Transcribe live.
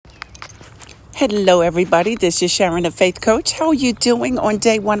Hello, everybody. This is Sharon, the Faith Coach. How are you doing on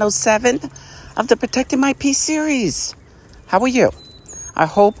day 107 of the Protecting My Peace series? How are you? I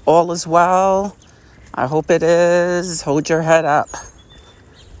hope all is well. I hope it is. Hold your head up.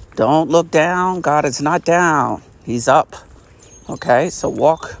 Don't look down. God is not down. He's up. Okay, so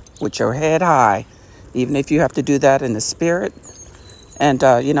walk with your head high, even if you have to do that in the spirit. And,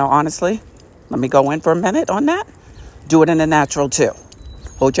 honestly, let me go in for a minute on that. Do it in the natural, too.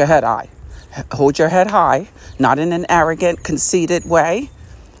 Hold your head high. Hold your head high, not in an arrogant, conceited way.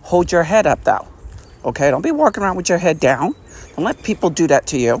 Hold your head up, though. Okay? Don't be walking around with your head down. Don't let people do that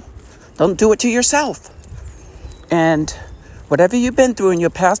to you. Don't do it to yourself. And whatever you've been through in your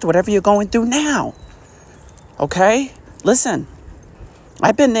past, whatever you're going through now, okay? Listen,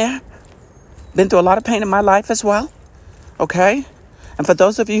 I've been there. Been through a lot of pain in my life as well, okay? And for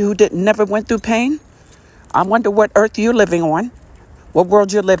those of you who never went through pain, I wonder what earth you're living on, what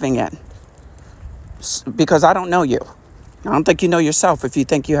world you're living in. Because I don't know you. I don't think you know yourself if you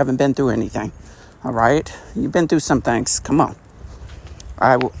think you haven't been through anything. All right? You've been through some things. Come on.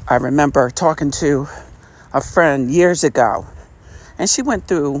 I remember talking to a friend years ago, and she went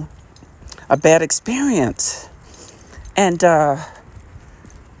through a bad experience. And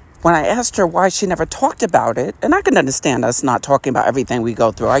when I asked her why she never talked about it, and I can understand us not talking about everything we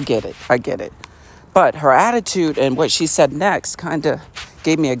go through. I get it. But her attitude and what she said next kind of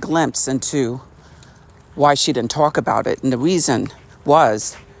gave me a glimpse into why she didn't talk about it. And the reason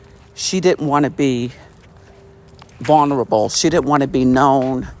was she didn't want to be vulnerable. She didn't want to be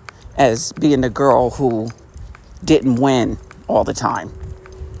known as being the girl who didn't win all the time.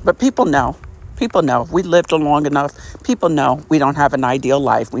 But people know. We lived long enough. People know we don't have an ideal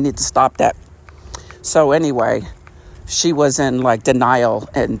life. We need to stop that. So anyway, she was in denial,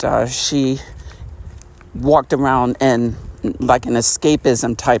 and she walked around in like an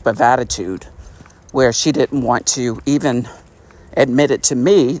escapism type of attitude, where she didn't want to even admit it to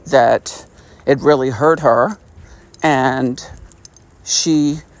me that it really hurt her, and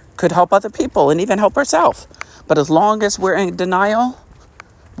she could help other people and even help herself. But as long as we're in denial,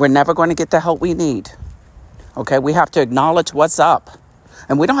 we're never going to get the help we need. Okay, we have to acknowledge what's up.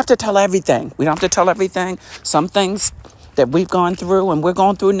 And we don't have to tell everything. Some things that we've gone through and we're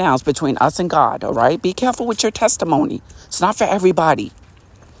going through now is between us and God, all right? Be careful with your testimony. It's not for everybody.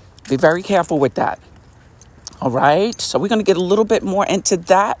 Be very careful with that. All right. So we're going to get a little bit more into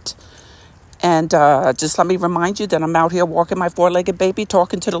that. And just let me remind you that I'm out here walking my four-legged baby,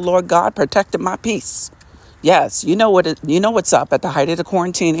 talking to the Lord God, protecting my peace. Yes, you know what's up. At the height of the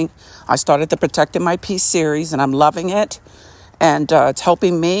quarantining, I started the Protecting My Peace series, and I'm loving it. And it's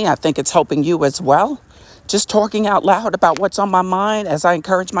helping me. I think it's helping you as well. Just talking out loud about what's on my mind as I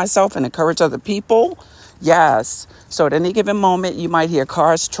encourage myself and encourage other people. Yes. So at any given moment, you might hear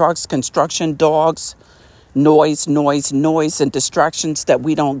cars, trucks, construction, dogs, noise, and distractions that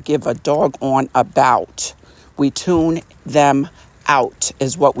we don't give a doggone about. We tune them out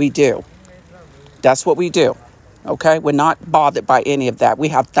is what we do. That's what we do. Okay? We're not bothered by any of that. We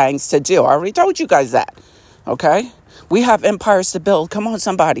have things to do. I already told you guys that. Okay? We have empires to build. Come on,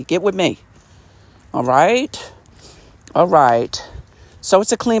 somebody. Get with me. All right? So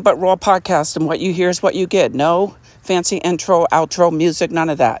it's a clean but raw podcast, and what you hear is what you get. No fancy intro, outro, music, none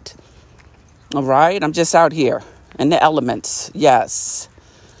of that. All right? I'm just out here in the elements. Yes.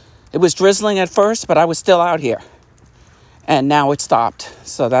 It was drizzling at first, but I was still out here. And now it stopped.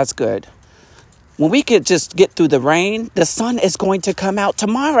 So that's good. When we could just get through the rain, the sun is going to come out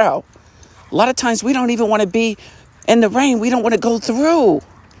tomorrow. A lot of times we don't even want to be in the rain. We don't want to go through.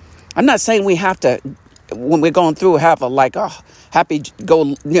 I'm not saying we have to, when we're going through, have a happy,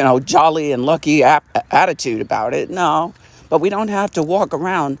 jolly and lucky attitude about it. No, but we don't have to walk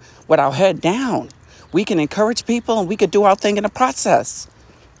around with our head down. We can encourage people, and we can do our thing in the process.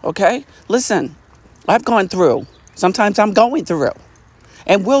 Okay? Listen, I've gone through. Sometimes I'm going through.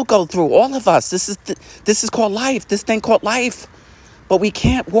 And we'll go through, all of us. This is called life. This thing called life. But we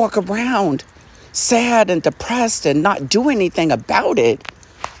can't walk around sad and depressed and not do anything about it.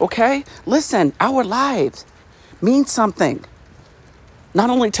 Okay? Listen, our lives mean something. Not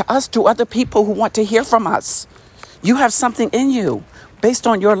only to us, to other people who want to hear from us. You have something in you based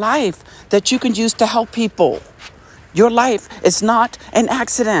on your life that you can use to help people. Your life is not an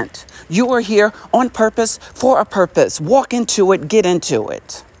accident. You are here on purpose for a purpose. Walk into it, get into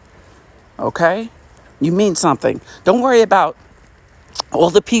it. Okay? You mean something. Don't worry about all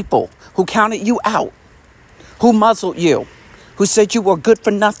the people who counted you out, who muzzled you, who said you were good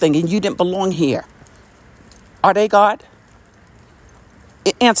for nothing and you didn't belong here. Are they God?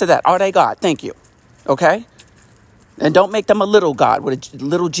 Answer that. Are they God? Thank you. Okay? And don't make them a little God with a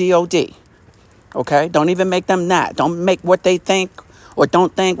little G-O-D. Okay? Don't even make them that. Don't make what they think or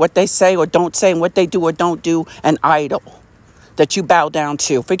don't think, what they say or don't say, and what they do or don't do an idol that you bow down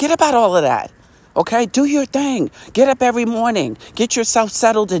to. Forget about all of that. Okay? Do your thing. Get up every morning. Get yourself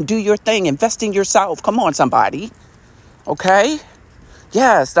settled and do your thing. Invest in yourself. Come on, somebody. Okay?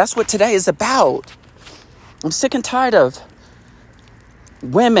 Yes, that's what today is about. I'm sick and tired of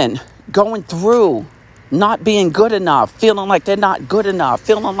women going through not being good enough, feeling like they're not good enough,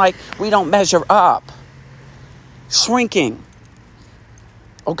 feeling like we don't measure up, shrinking.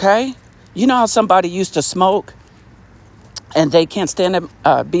 Okay? You know how somebody used to smoke and they can't stand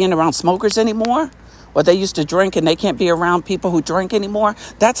being around smokers anymore? Or they used to drink and they can't be around people who drink anymore?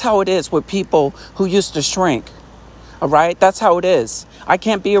 That's how it is with people who used to shrink. All right? That's how it is. I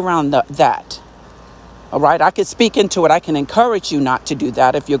can't be around that. All right? I can speak into it. I can encourage you not to do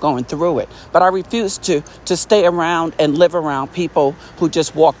that if you're going through it. But I refuse to stay around and live around people who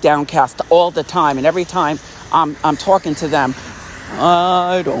just walk downcast all the time. And every time I'm talking to them,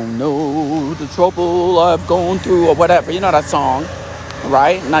 I don't know the trouble I've gone through or whatever. You know that song,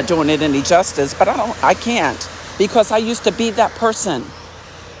 right? I'm not doing it any justice, but I can't because I used to be that person.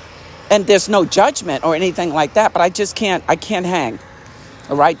 And there's no judgment or anything like that, but I can't hang.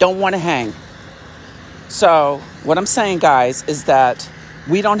 All right? Don't want to hang. So what I'm saying, guys, is that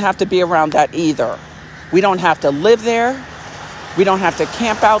we don't have to be around that either. We don't have to live there. We don't have to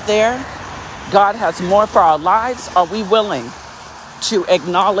camp out there. God has more for our lives. Are we willing to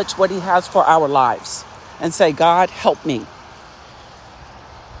acknowledge what he has for our lives and say, God, help me?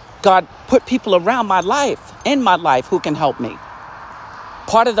 God, put people around my life, in my life, who can help me.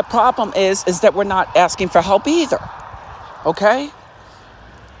 Part of the problem is that we're not asking for help either. Okay?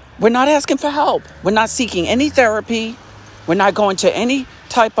 We're not asking for help. We're not seeking any therapy. We're not going to any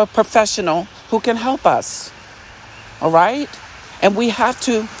type of professional who can help us. All right? And we have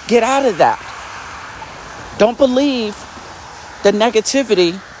to get out of that. Don't believe the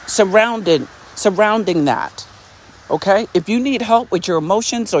negativity surrounding that. Okay? If you need help with your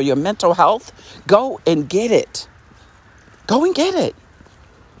emotions or your mental health, go and get it. Go and get it.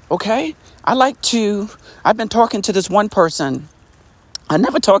 Okay? I've been talking to this one person. I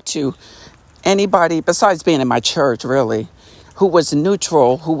never talked to anybody besides being in my church, really, who was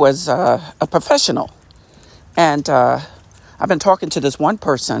neutral, who was a professional. And I've been talking to this one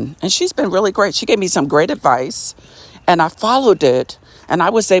person, and she's been really great. She gave me some great advice, and I followed it, and I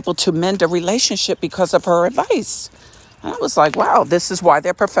was able to mend a relationship because of her advice. And I was like, wow, this is why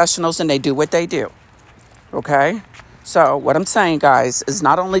they're professionals and they do what they do. Okay? So what I'm saying, guys, is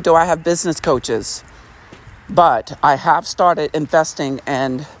not only do I have business coaches, but I have started investing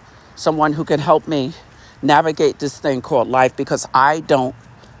in someone who can help me navigate this thing called life because I don't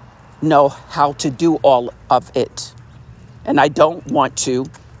know how to do all of it. And I don't want to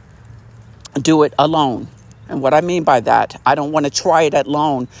do it alone. And what I mean by that, I don't want to try it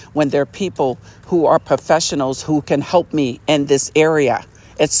alone when there are people who are professionals who can help me in this area.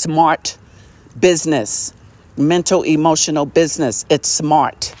 It's smart business, mental, emotional business. It's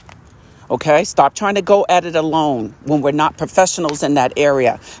smart. Okay? Stop trying to go at it alone when we're not professionals in that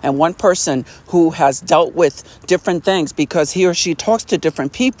area. And one person who has dealt with different things because he or she talks to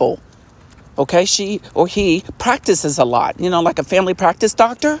different people. Okay? She or he practices a lot. You know, like a family practice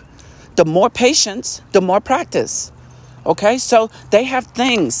doctor. The more patients, the more practice. Okay? So they have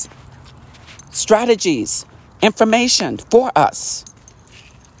things, strategies, information for us.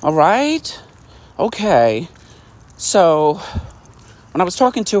 All right? Okay. So when I was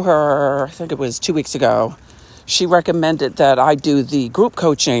talking to her, I think it was 2 weeks ago, she recommended that I do the group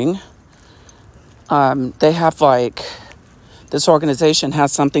coaching. They have this organization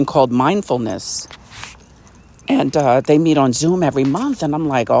has something called mindfulness. And they meet on Zoom every month. And I'm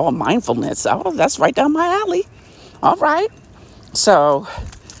like, oh, mindfulness. Oh, that's right down my alley. All right. So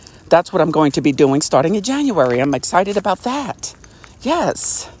that's what I'm going to be doing starting in January. I'm excited about that.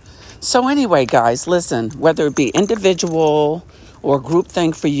 Yes. So anyway, guys, listen, whether it be individual or group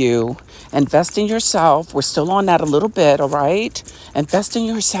thing for you, invest in yourself. We're still on that a little bit. All right. Invest in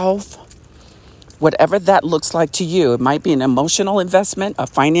yourself. Whatever that looks like to you. It might be an emotional investment, a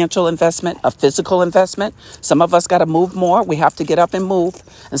financial investment, a physical investment. Some of us got to move more. We have to get up and move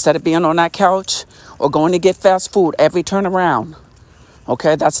instead of being on that couch or going to get fast food every turnaround.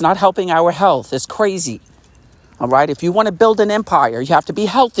 Okay, that's not helping our health. It's crazy. All right, if you want to build an empire, you have to be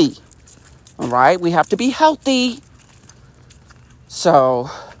healthy. All right, we have to be healthy. So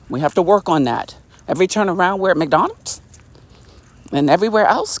we have to work on that. Every turnaround, we're at McDonald's and everywhere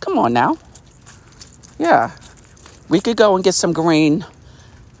else. Come on now. Yeah, we could go and get some green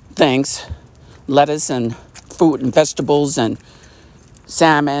things, lettuce and fruit and vegetables and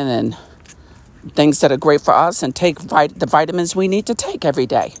salmon and things that are great for us and take the vitamins we need to take every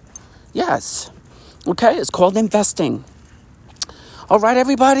day. Yes. Okay, it's called investing. All right,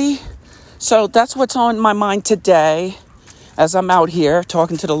 everybody. So that's what's on my mind today as I'm out here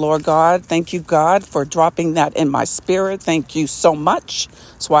talking to the Lord God. Thank you, God, for dropping that in my spirit. Thank you so much.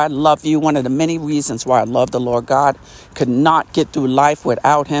 That's why I love you. One of the many reasons why I love the Lord God. Could not get through life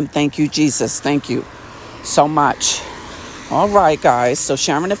without him. Thank you, Jesus. Thank you so much. All right, guys. So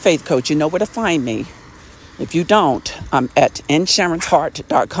Sharon the Faith Coach, you know where to find me. If you don't, I'm at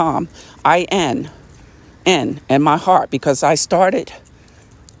InSharon'sHeart.com. IN in my heart, because I started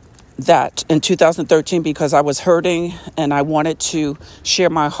that in 2013 because I was hurting and I wanted to share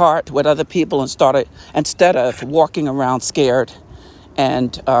my heart with other people and started, instead of walking around scared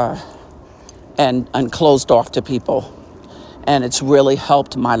and closed off to people. And it's really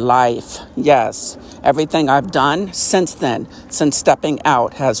helped my life. Yes, everything I've done since then, since stepping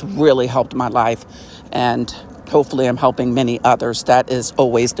out, has really helped my life. And hopefully I'm helping many others. That is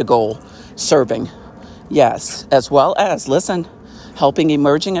always the goal, serving. Yes, as well as, listen, helping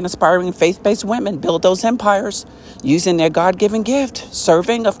emerging and aspiring faith-based women build those empires using their God-given gift.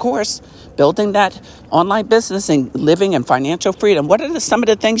 Serving, of course, building that online business and living in financial freedom. What are some of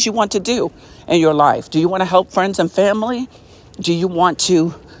the things you want to do in your life? Do you want to help friends and family? Do you want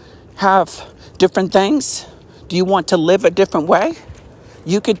to have different things? Do you want to live a different way?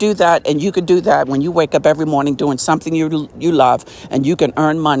 You could do that, and you could do that when you wake up every morning doing something you love, and you can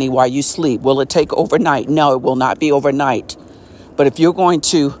earn money while you sleep. Will it take overnight? No, it will not be overnight. But if you're going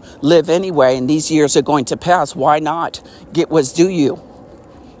to live anyway, and these years are going to pass, why not get what's due you?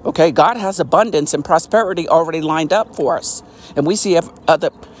 Okay, God has abundance and prosperity already lined up for us. And we see other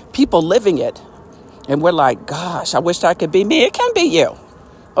people living it. And we're like, gosh, I wish that could be me. It can be you.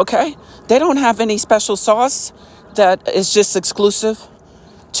 Okay? They don't have any special sauce that is just exclusive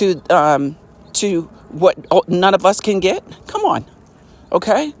to what none of us can get. Come on.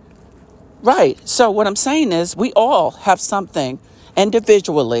 Okay? Right. So what I'm saying is we all have something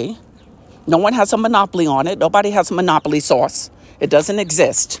individually. No one has a monopoly on it. Nobody has a monopoly sauce. It doesn't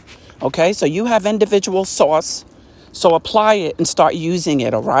exist. Okay? So you have individual sauce. So apply it and start using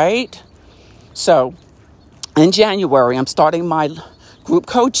it. All right? So in January, I'm starting my group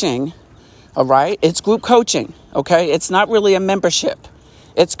coaching. All right? It's group coaching. Okay? It's not really a membership.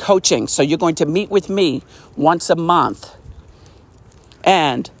 It's coaching. So you're going to meet with me once a month.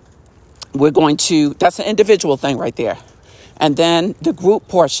 And we're going to, that's an individual thing right there. And then the group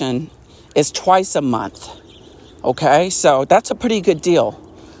portion is twice a month. Okay? So that's a pretty good deal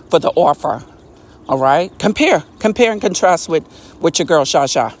for the offer. All right? Compare and contrast with your girl,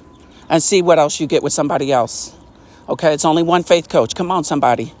 Shasha, and see what else you get with somebody else. Okay? It's only one faith coach. Come on,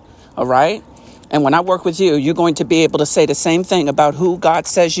 somebody. All right? And when I work with you, you're going to be able to say the same thing about who God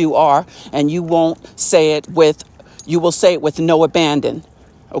says you are, and you will say it with no abandon.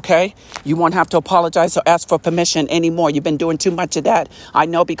 Okay? You won't have to apologize or ask for permission anymore. You've been doing too much of that. I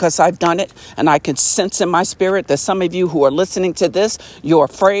know, because I've done it, and I can sense in my spirit that some of you who are listening to this, you're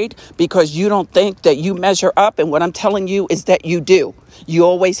afraid because you don't think that you measure up. And what I'm telling you is that you do. You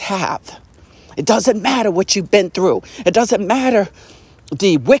always have. It doesn't matter what you've been through. It doesn't matter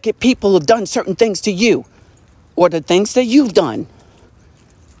the wicked people who've done certain things to you or the things that you've done.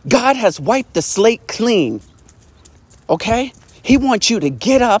 God has wiped the slate clean. Okay? He wants you to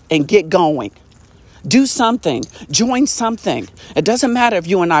get up and get going. Do something. Join something. It doesn't matter if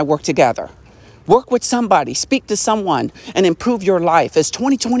you and I work together. Work with somebody. Speak to someone and improve your life. It's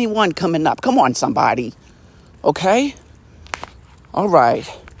 2021 coming up. Come on, somebody. Okay? All right.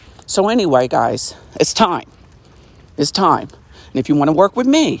 So anyway, guys, it's time. It's time. And if you want to work with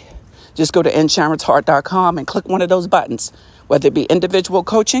me, just go to InSharon'sHeart.com and click one of those buttons, whether it be individual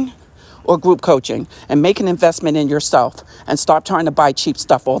coaching or group coaching, and make an investment in yourself and stop trying to buy cheap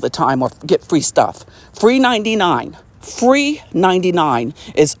stuff all the time or get free stuff. Free 99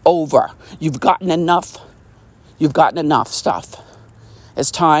 is over. You've gotten enough stuff.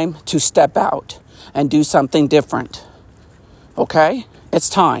 It's time to step out and do something different. Okay? It's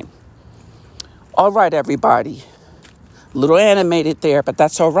time. All right, everybody. A little animated there, but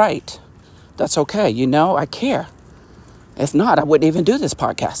that's all right. That's okay. You know, I care. If not, I wouldn't even do this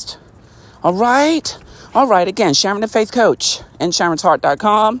podcast. All right. All right. Again, Sharon the Faith Coach,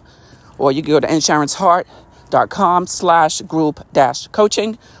 InSharon'sHeart.com, or you can go to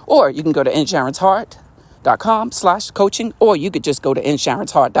InSharon'sHeart.com/group-coaching, or you can go to InSharon'sHeart.com/coaching, or you could just go to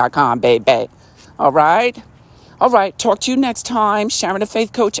InSharon'sHeart.com, baby. All right. All right. Talk to you next time. Sharon the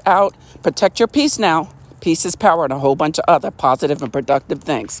Faith Coach out. Protect your peace now. Peace is power, and a whole bunch of other positive and productive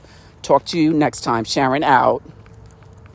things. Talk to you next time. Sharon out.